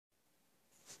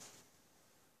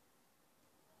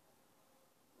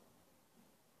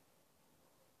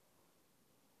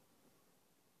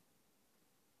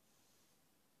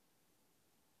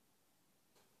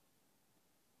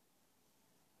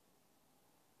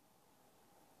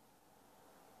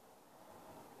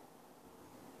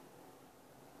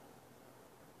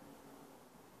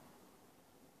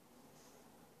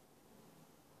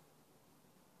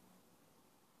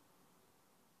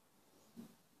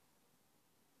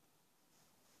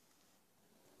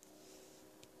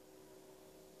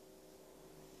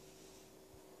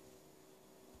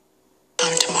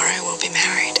be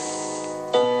married.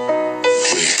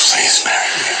 Will you please marry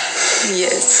me?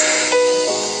 Yes.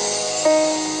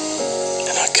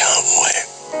 And I can't wait.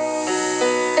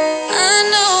 I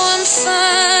know I'm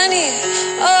funny.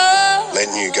 Oh.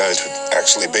 Letting you guys would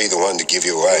actually be the one to give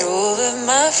you away. All of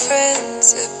my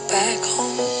friends are back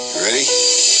home. Ready?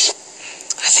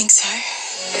 I think so.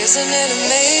 Isn't it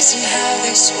amazing how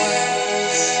this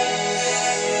works?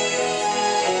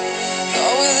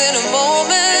 Oh, within a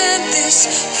moment, this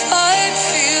fight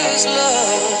feels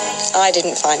love. I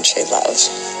didn't find true love.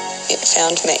 It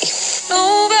found me.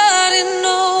 Nobody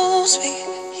knows me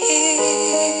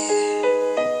here.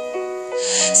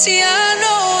 See, I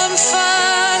know I'm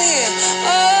fine here.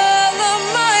 All of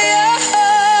my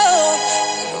own.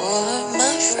 All of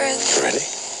my friends. Ready?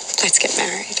 Let's get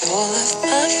married. All of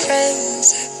my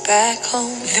friends are back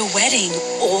home. The wedding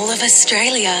all of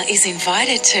Australia is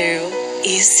invited to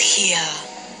is here.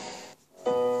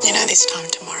 You know, this time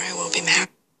tomorrow we'll be married.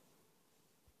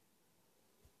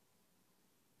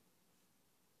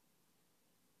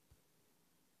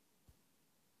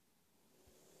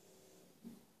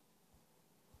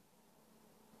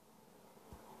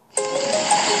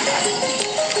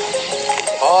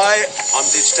 Hi, I'm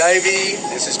Ditch Davey.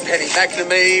 This is Penny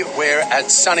Mcnamee. We're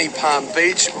at sunny Palm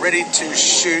Beach, ready to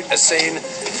shoot a scene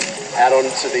out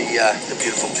onto the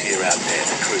beautiful pier out there.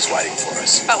 The crew's waiting for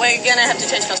us. But we're going to have to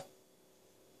change costumes.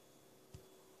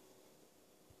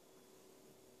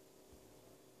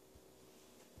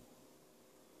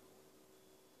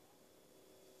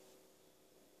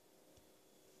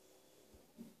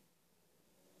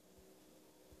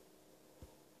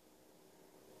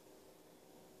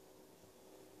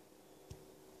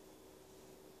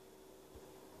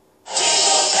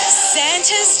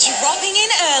 Santa's dropping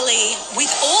in early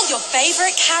with all your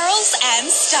favourite carols and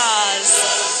stars.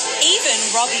 Even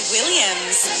Robbie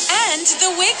Williams and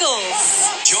the Wiggles.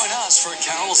 Join us for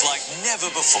carols like never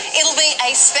before. It'll be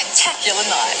a spectacular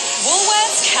night.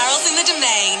 Woolworths Carols in the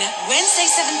Domain, Wednesday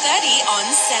 7:30 on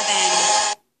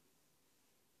 7.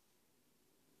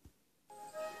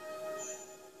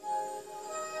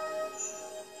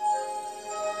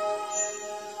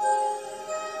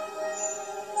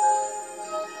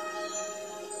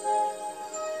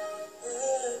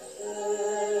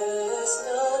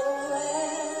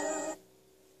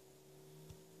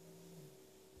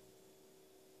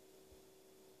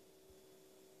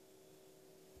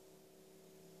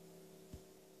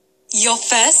 Your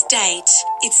first date.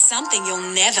 It's something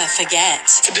you'll never forget.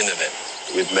 For dinner then,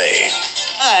 with me.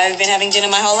 I've been having dinner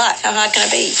my whole life. How hard can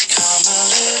it be? Come a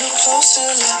little closer,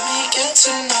 let me get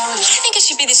to know you. I think it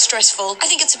should be this stressful. I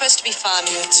think it's supposed to be fun.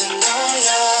 Get to know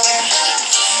you.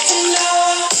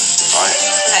 Hi.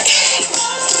 Hey.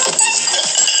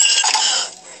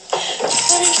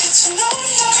 Let me get to know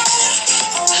you.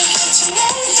 I wanna get to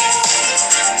know you.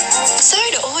 So,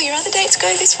 do all your other dates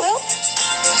go this well?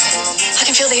 I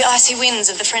can feel the icy winds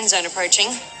of the friend zone approaching.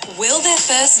 Will their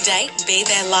first date be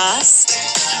their last?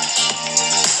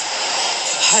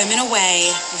 Home and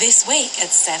Away, this week at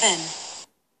 7.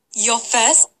 Your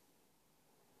first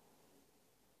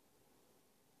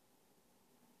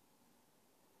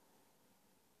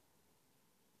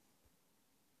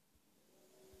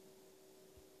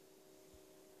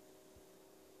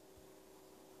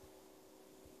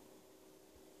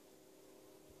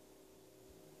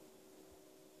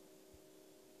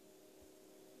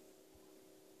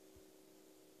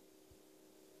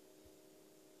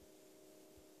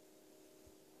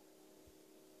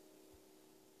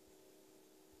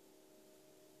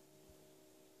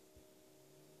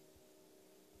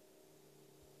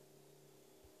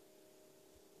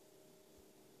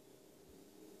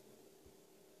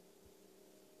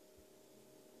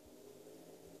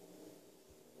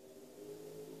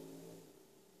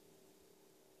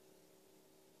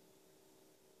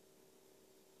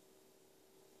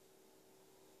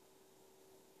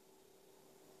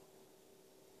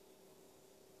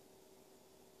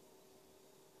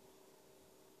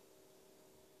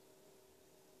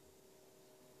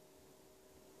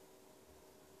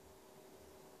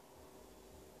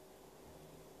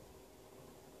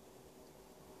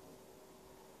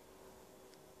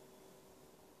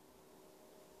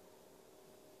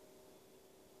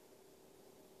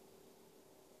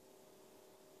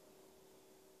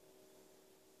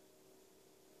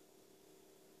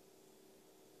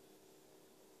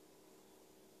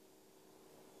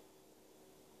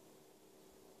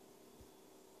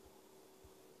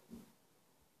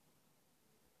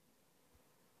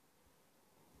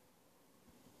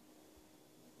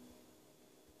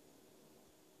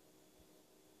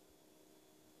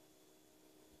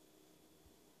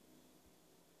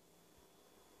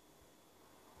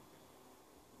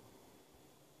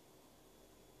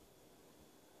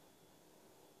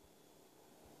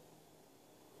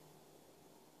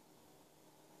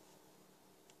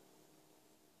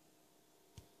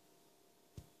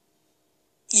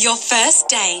Your first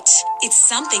date. It's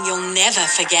something you'll never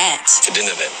forget. For dinner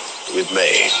then, with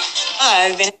me.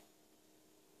 I've been...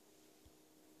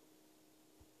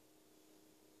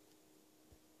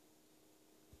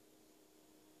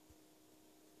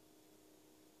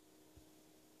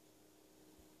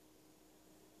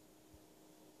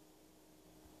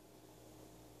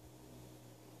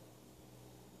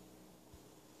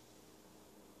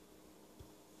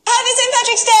 Happy St.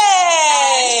 Patrick's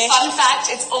Day! Fun fact,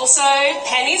 it's also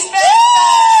Penny's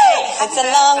birthday. It's a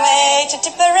long way to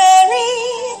Tipperary.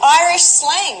 Irish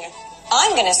slang.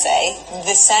 I'm going to say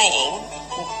the saying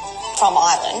from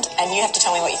Ireland, and you have to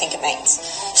tell me what you think it means.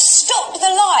 Stop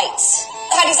the lights.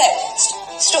 How do you say it?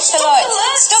 Stop the lights.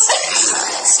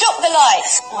 Stop the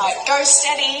lights. Right, go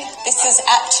steady. This is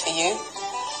apt for you.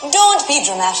 Don't be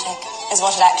dramatic, is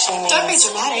what it actually means. Don't be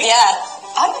dramatic. Yeah.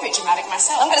 I'm a bit dramatic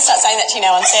myself. I'm going to start saying that to you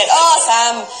now on set. Oh,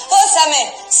 Sam. Oh,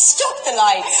 Sammy. Stop the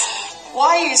lights.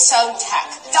 Why are you so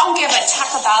tack? Don't give a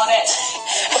tack about it.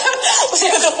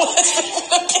 We're the worst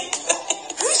looking.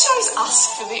 Who chose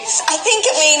us for this? I think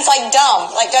it means like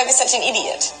dumb, like don't be such an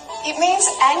idiot. It means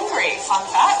angry, fun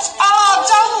fact. Oh,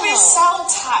 don't be so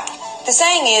tack. The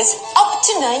saying is up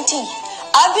to 90.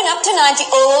 I've been up to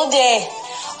 90 all day.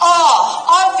 Oh,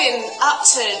 I've been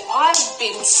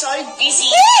so busy.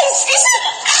 Yes!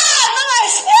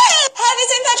 Nice! Yes! Happy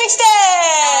St. Patrick's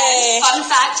Day! Fun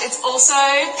fact, it's also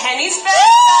Penny's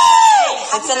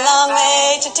birthday. It's a long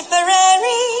way to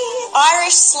Tipperary.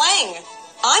 Irish slang.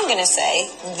 I'm going to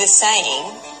say the saying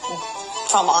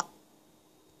from Happy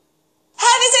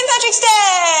St. Patrick's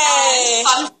Day!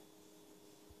 Fun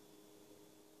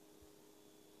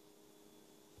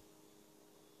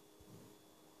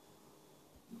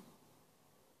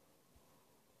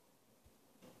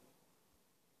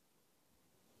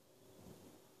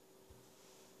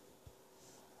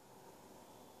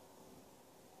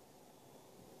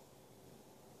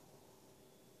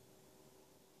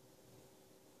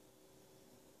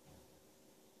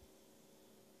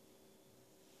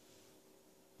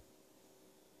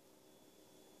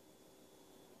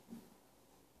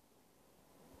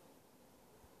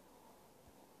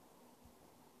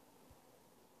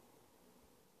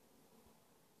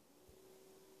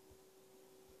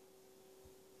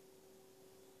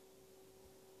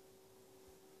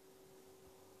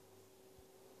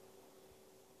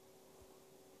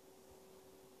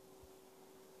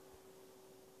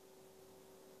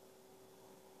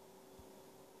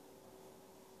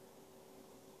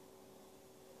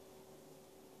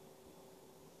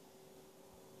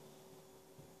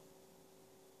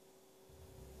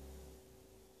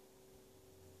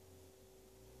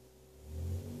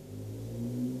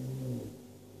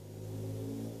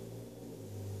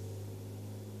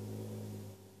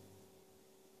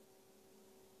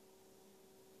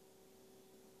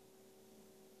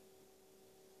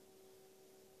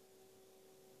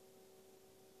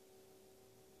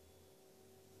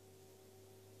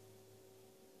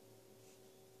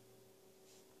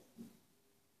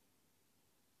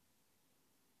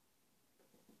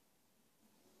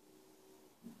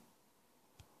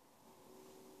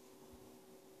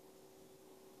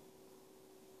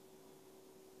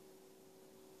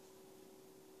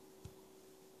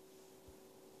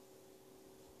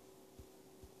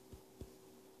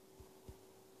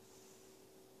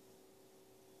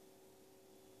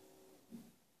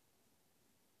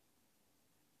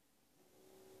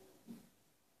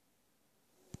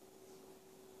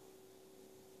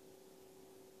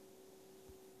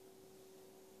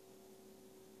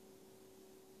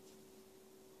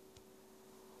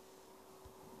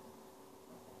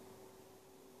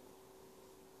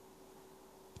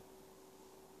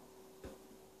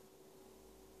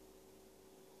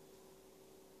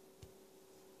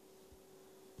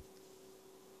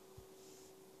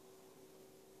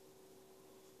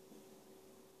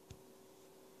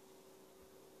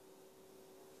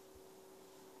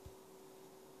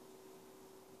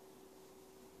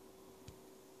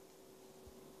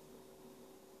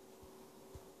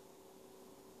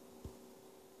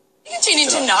You can tune in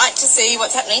tonight to see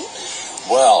what's happening.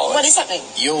 Well, What is happening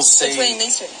you'll see. between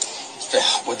these two?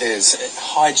 Well, there's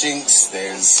hijinks,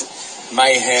 there's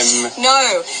mayhem.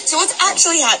 No. So what's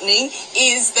actually happening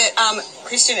is that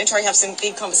Christian and Tori have some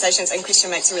big conversations, and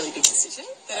Christian makes a really big decision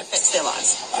that affects their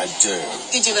lives. I do.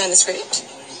 Did you learn the script?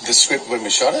 The script when we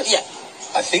shot it? Yeah.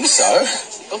 I think so.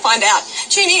 We'll find out.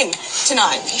 Tune in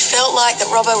tonight. If you felt like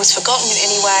that Robbo was forgotten in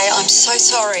any way, I'm so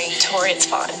sorry. Tori, it's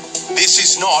fine. This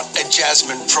is not a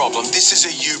Jasmine problem. This is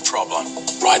a you problem.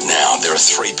 Right now, there are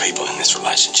 3 people in this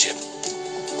relationship.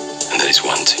 And that is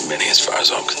one too many as far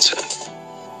as I'm concerned.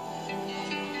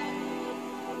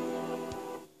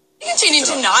 You can tune tune in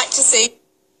tonight to see.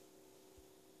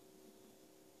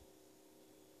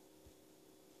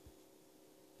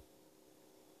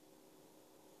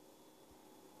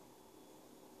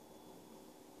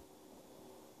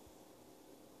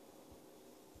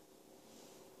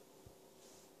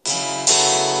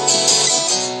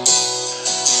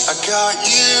 I got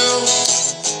you.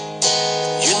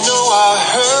 You know I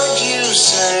heard you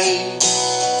say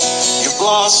you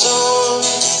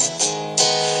blossomed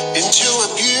into a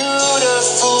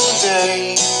beautiful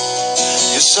day.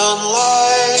 Your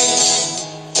sunlight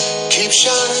keeps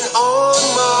shining on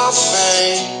my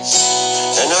face,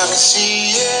 and I can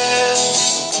see it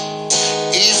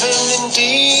even in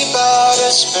deep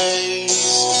outer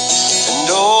space. And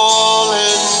all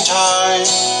in time,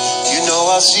 you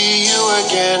know I'll see you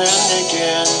again and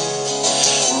again.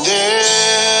 And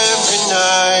every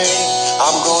night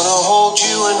I'm gonna hold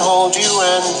you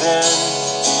and then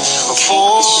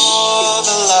before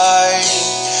the light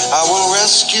I will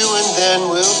rescue and then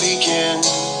we'll begin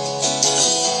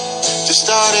to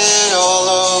start it all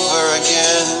over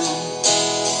again.